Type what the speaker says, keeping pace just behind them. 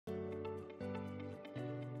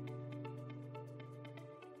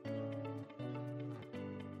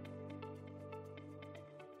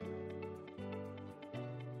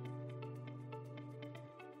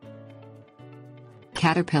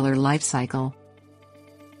caterpillar life cycle.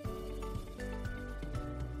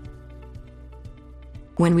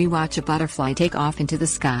 When we watch a butterfly take off into the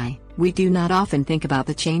sky, we do not often think about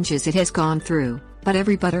the changes it has gone through, but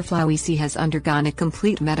every butterfly we see has undergone a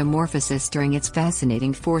complete metamorphosis during its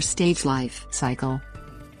fascinating four-stage life cycle.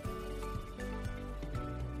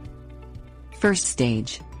 First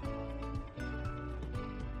stage.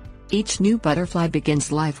 Each new butterfly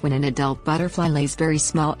begins life when an adult butterfly lays very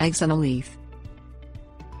small eggs on a leaf.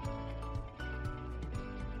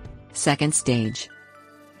 Second stage.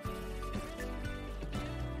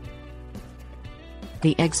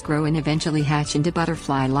 The eggs grow and eventually hatch into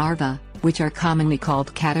butterfly larvae, which are commonly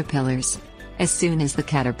called caterpillars. As soon as the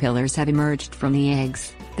caterpillars have emerged from the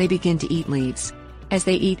eggs, they begin to eat leaves. As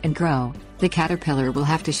they eat and grow, the caterpillar will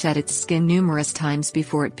have to shed its skin numerous times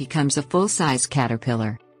before it becomes a full-size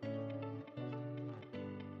caterpillar.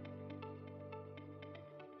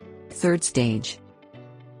 Third stage.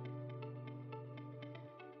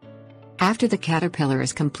 After the caterpillar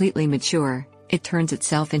is completely mature, it turns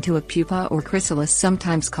itself into a pupa or chrysalis,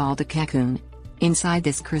 sometimes called a cocoon. Inside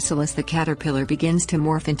this chrysalis, the caterpillar begins to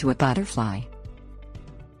morph into a butterfly.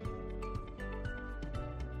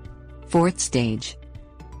 Fourth stage.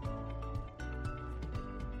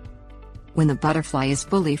 When the butterfly is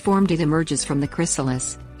fully formed, it emerges from the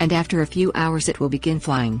chrysalis, and after a few hours it will begin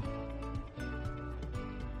flying.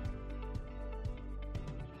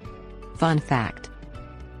 Fun fact: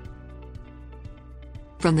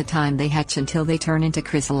 from the time they hatch until they turn into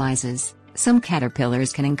chrysalises, some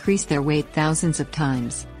caterpillars can increase their weight thousands of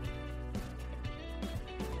times.